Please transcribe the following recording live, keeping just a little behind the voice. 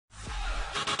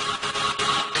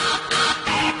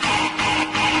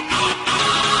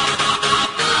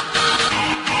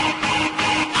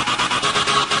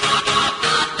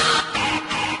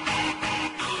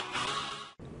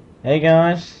Hey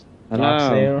guys, Max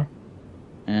Hello, here,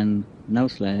 and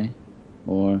Nosley,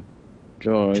 or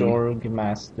Jorg. Jorg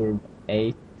Master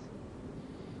 8.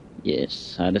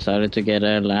 Yes, I decided to get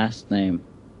a last name.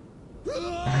 The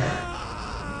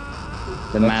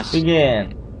Let's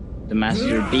begin.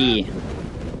 Master B.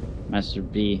 Master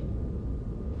B.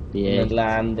 Gonna B8.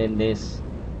 land in this.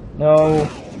 No.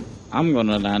 I'm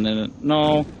gonna land in it.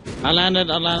 No, I landed.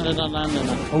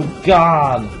 Oh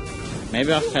god.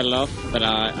 Maybe I fell off, but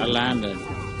I landed.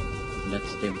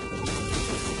 Let's do it.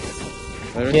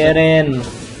 Where is Get it? in.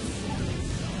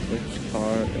 Which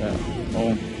car?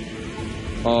 Oh.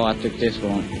 Oh, I took this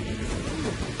one.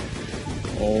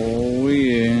 Oh,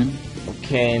 yeah.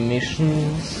 Okay,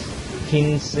 missions.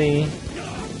 Kinsey.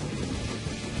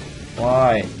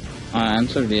 Why? I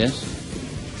answered yes.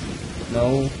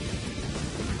 No.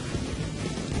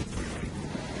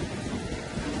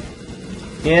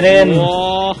 Get in!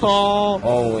 Whoa!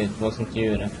 Oh, it wasn't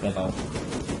you that fell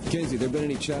off. Kenzie, there been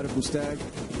any chatter from Stag?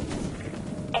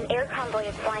 An air convoy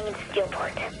is flying into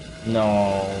Steelport.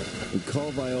 No. And call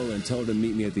Viola and tell her to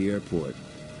meet me at the airport.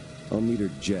 I'll meet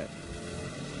her jet.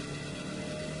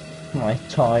 My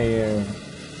tire.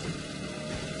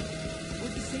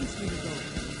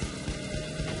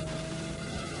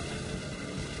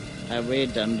 Have we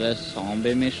done the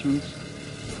zombie missions?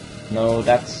 No,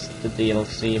 that's the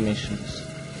DLC missions.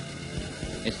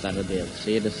 Is that a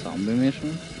DLC, the zombie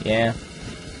mission? Yeah.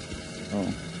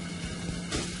 Oh.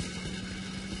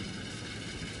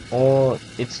 Or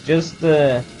it's just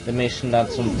the mission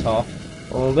that's on top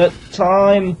all the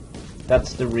time.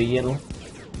 That's the real.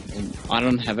 I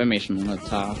don't have a mission on the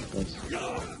top, but...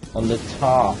 On the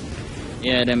top.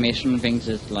 Yeah, the mission things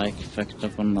is like fucked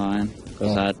up online.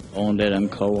 Because Oh. I only did them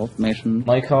co-op mission.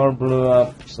 My car blew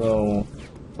up, so...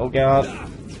 Oh god.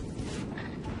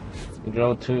 We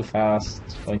drove too fast,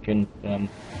 so I couldn't...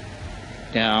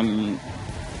 Yeah,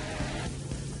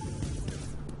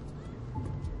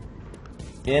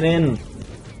 Get in!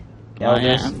 Yeah, I I'll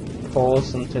just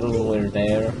pause until we're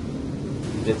there.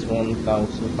 It's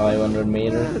 1,500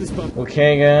 meters.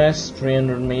 Okay guys,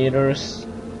 300 meters.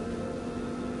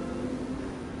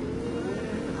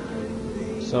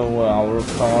 So our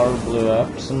car blew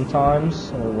up sometimes,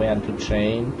 so we had to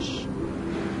change.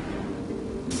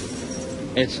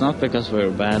 It's not because we're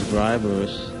bad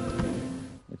drivers.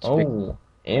 It's Oh,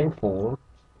 airport.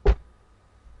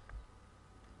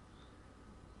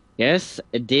 yes,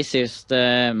 this is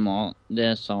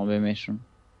the zombie mission.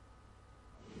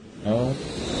 No.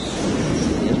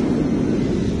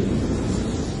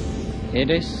 It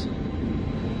is.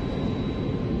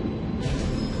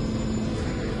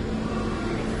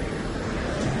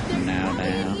 Now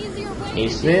down.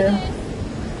 Is there?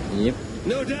 Yep.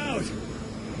 No doubt!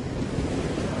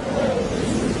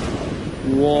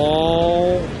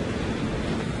 Whoa.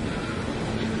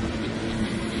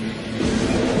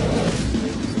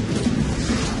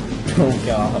 Oh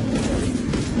god.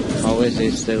 How is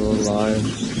he still alive?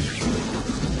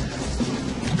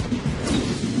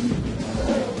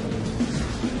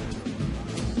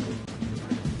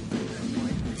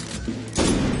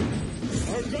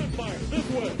 Our gunfire, this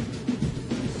way!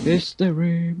 It's the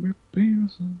Rainbow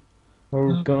Pearson.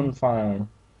 Or gunfire.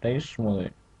 This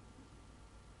way.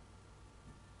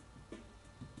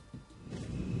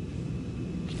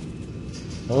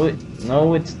 Oh,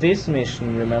 no, it's this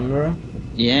mission, remember?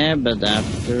 Yeah, but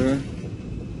after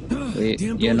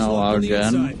you know our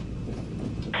gun.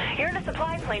 You're in a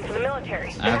supply plane for the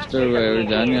military. There has to After be we're something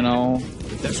done, you know,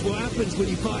 That's what happens when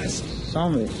you fire.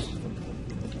 zombies.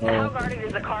 How Oh, guarded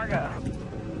is the cargo?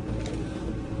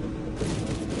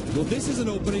 Well, this isn't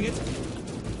opening it. Is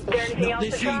there anything Not else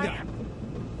to this try? either.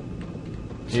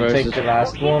 did you take the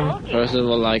last Keep one? looking. First of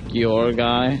all, like your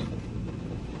guy.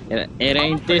 It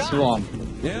ain't this one.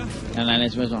 Yeah? And then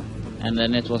it was one. And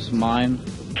then it was mine.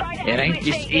 Try to It ain't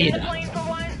actually this stay in the either. plane for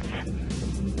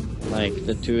once. Like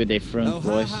the two different Oh,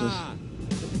 voices.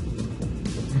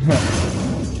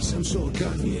 Some sort of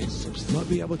gun here. Might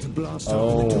be able to blast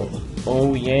open the Oh, door.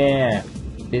 oh yeah.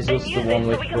 This was the Use one it so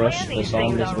with we can Crush land the these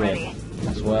things Zombies already. with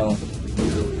as well.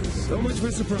 So much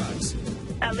for surprise.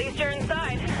 At least you're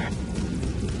inside.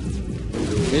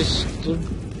 Pistol.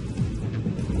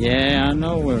 Yeah, I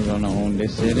know we're gonna own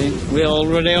this city. We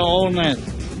already own it.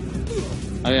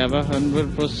 I have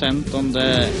 100% on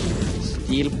the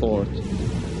steel port.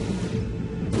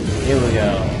 Here we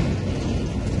go.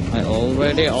 I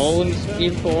already own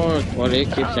steel port. What do you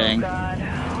keep Oh saying? God,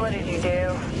 what did you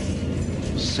do?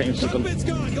 Same Some second. bit's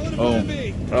gone. Going to Oh.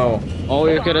 B. Oh, Oh,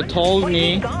 you could have told What do you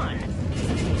me. mean gone?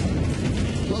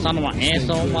 Son of an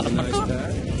asshole, Nice motherfucker.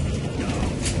 bag.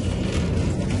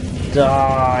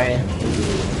 die.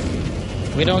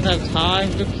 We don't have time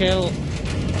to kill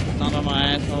none of my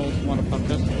assholes,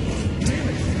 motherfuckers.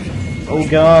 Oh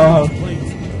god.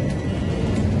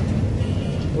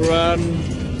 Run,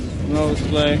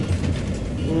 mostly.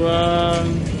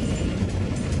 Run.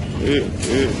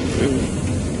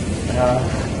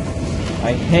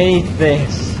 I hate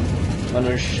this when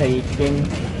they're shaking.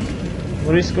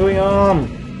 What is going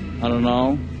on? I don't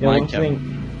know. Yellow thing.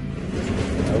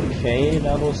 Okay,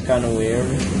 that was kind of weird.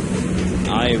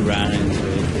 I ran into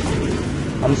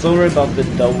it. I'm sorry about the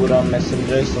Dota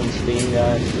messages on Steam,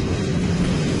 guys.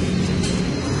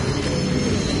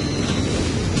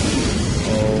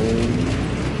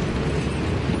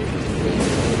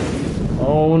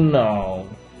 Oh no.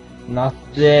 Not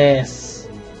this.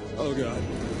 Oh god.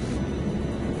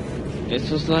 This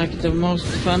was like the most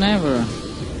fun ever.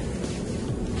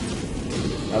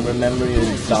 I remember you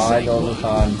died all the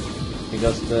time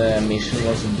because the mission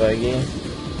was buggy.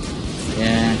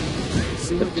 Yeah.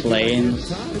 The planes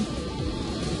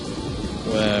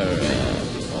were,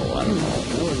 oh, I don't know.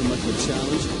 That wasn't much of a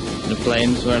challenge. The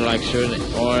planes were like shooting,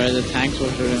 or the tanks were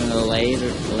shooting a laser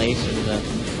that.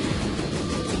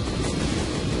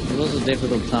 It was a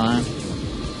difficult time.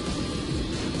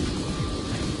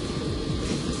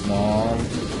 Come on.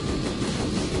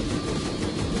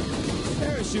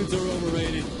 Parachutes are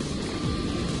overrated.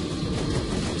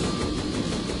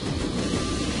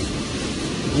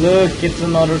 Look, it's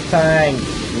another tank.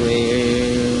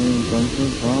 We're going to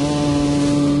fall.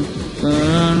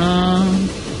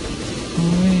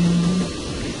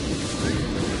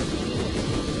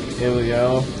 Here we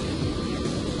go.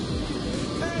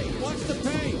 Hey, watch the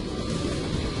paint.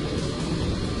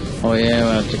 Oh yeah, we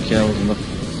have to kill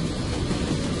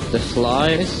the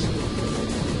flies.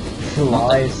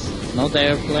 Flies. Not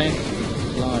airplane.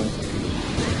 Flies.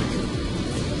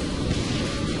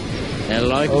 They're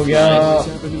like Oh flies. god.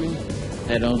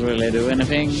 They don't really do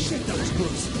anything. Shit, that was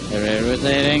close. They're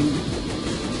irritating.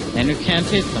 And you can't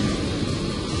hit them.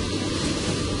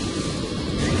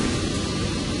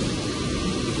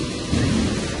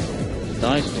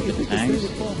 Die, stupid tanks.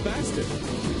 Fall faster.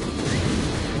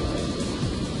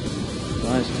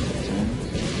 Die, stupid tanks.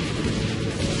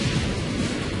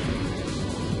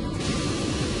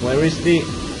 Where is the...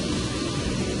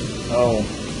 Oh.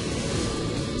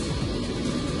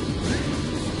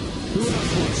 Who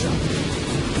else one shot?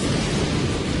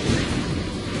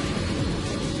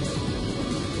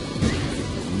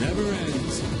 Never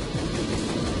ends.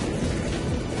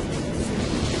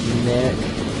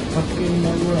 Fucking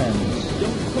never ends.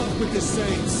 Don't fuck with the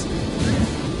Saints.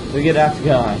 Look at that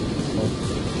guy.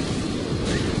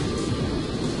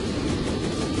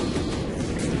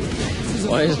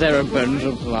 Why is there a bunch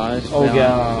of flies? Oh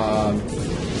behind?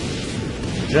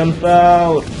 god. Jump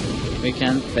out. We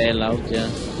can't fail out yet.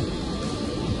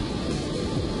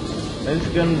 It's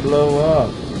gonna blow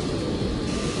up.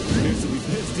 Used to be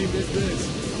pissed deep as this.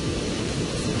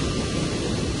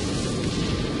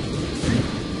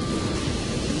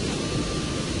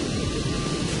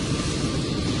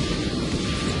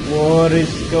 What is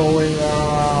going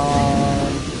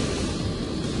on?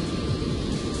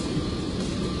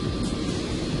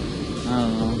 I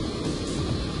don't know.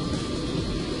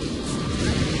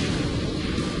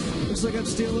 Looks like I'm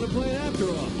stealing a plane after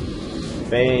all.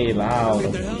 Bail out Get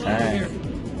of the the hell out of here.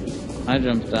 tank. I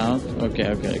jumped out. Okay.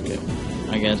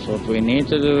 I guess what we need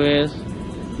to do is...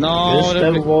 No, Just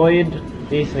the- avoid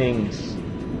the things.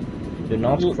 Do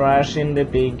not crash in the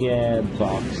big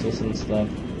boxes and stuff.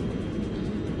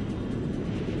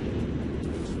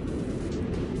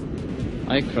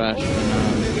 I crashed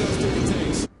now. Maybe I'll stick the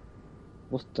tanks.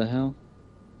 What the hell?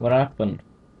 What happened?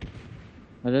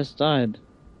 I just died.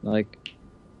 Like...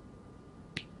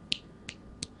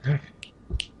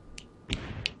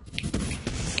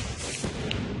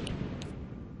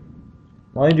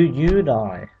 Why did you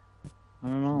die? I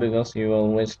don't know. Because you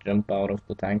always jump out of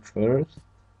the tank first?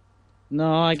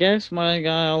 No, I guess my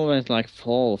guy always like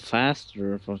fall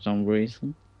faster for some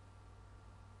reason.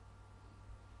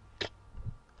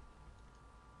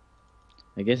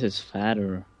 I guess it's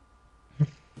fatter.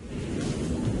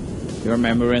 You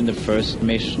remember in the first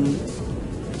mission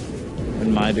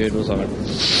when my dude was like,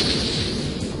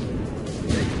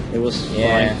 it was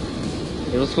Yeah.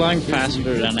 It was flying faster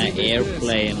than an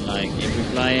airplane. Like if you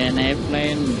fly an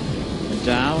airplane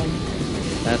down,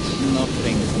 that's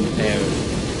nothing compared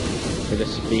to the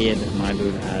speed my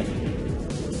dude had.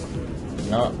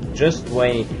 No, just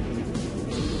wait.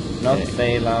 Not Okay.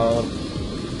 fail out.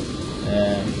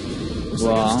 Looks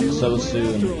like I'm Well, stealing so a plane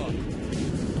soon. after all.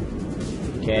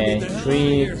 Okay,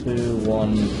 3, 2,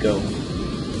 1, go.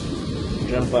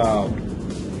 Jump out.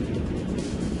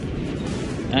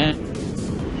 And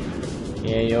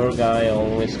Yeah, your guy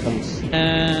always comes.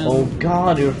 And Oh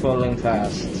god, you're falling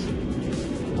fast.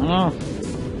 oh,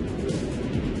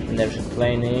 And there's a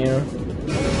plane here.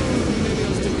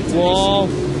 whoa!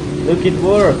 Look, it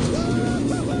worked!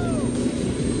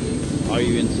 Are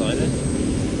you inside it?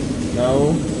 No.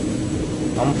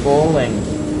 I'm falling.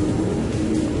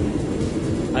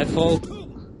 I fall.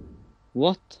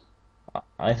 What?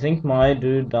 I think my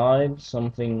dude died.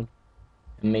 Something.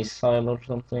 A missile or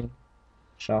something.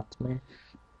 Shot me.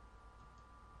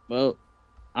 Well,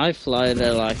 I fly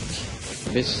there like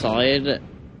beside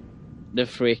the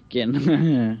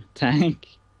freaking tank.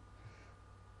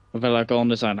 I feel like on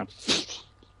the side.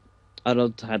 I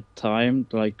don't have time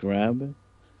to like grab it.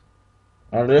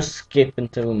 I'll just skip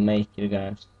until we make it,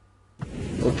 guys.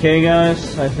 Okay,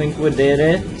 guys, I think we did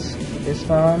it this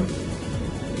time.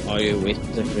 Are you with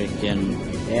the freaking?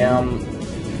 Yeah,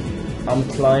 I'm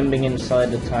climbing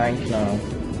inside the tank now.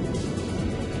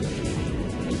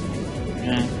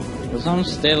 Yeah, because I'm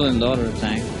still in the other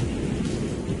tank.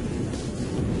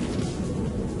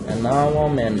 And now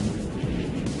I'm in.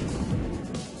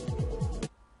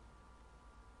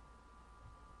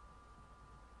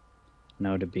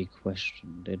 Now the big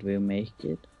question: did we make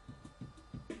it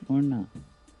or not?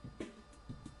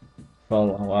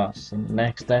 Follow us in the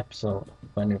next episode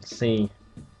when you'll see.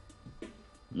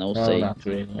 No, No, say. not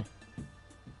really.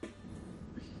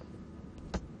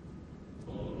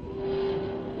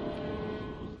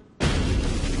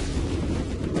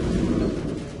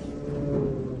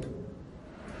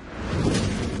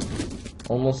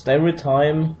 Almost every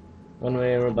time when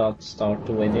we're about to start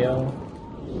the video,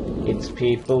 it's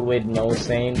people with no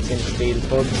saints in steel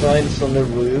port signs on the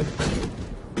roof.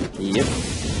 Yep.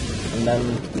 And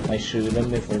then I shoot them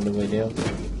before the video.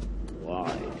 Why?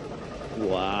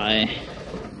 Why?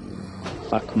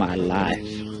 Fuck my life.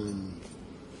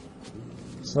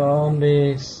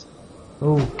 Zombies.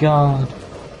 Oh god.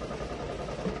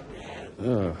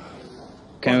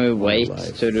 Can we wait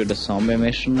to do the zombie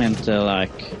mission until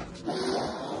like?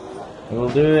 We'll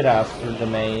do it after the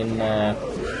main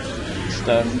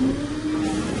stuff.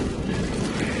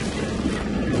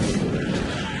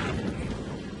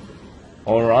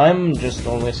 Or I'm just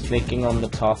always clicking on the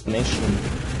top mission.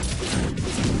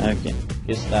 Okay.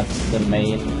 Because that's the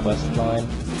main quest line.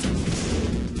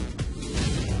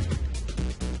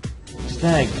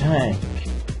 Stag tank.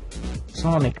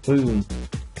 Sonic boom.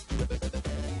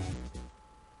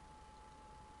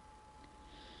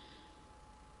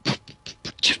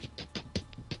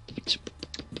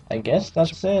 I guess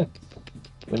that's it.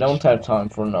 We don't have time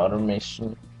for another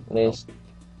mission list.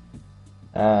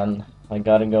 And I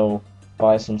gotta go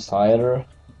buy some cider.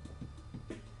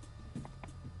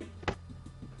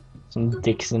 Some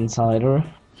Dixon cider.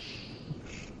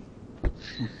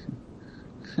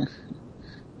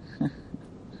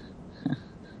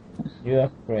 You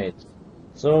upgrade.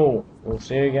 So, we'll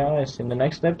see you guys in the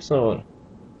next episode.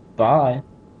 Bye.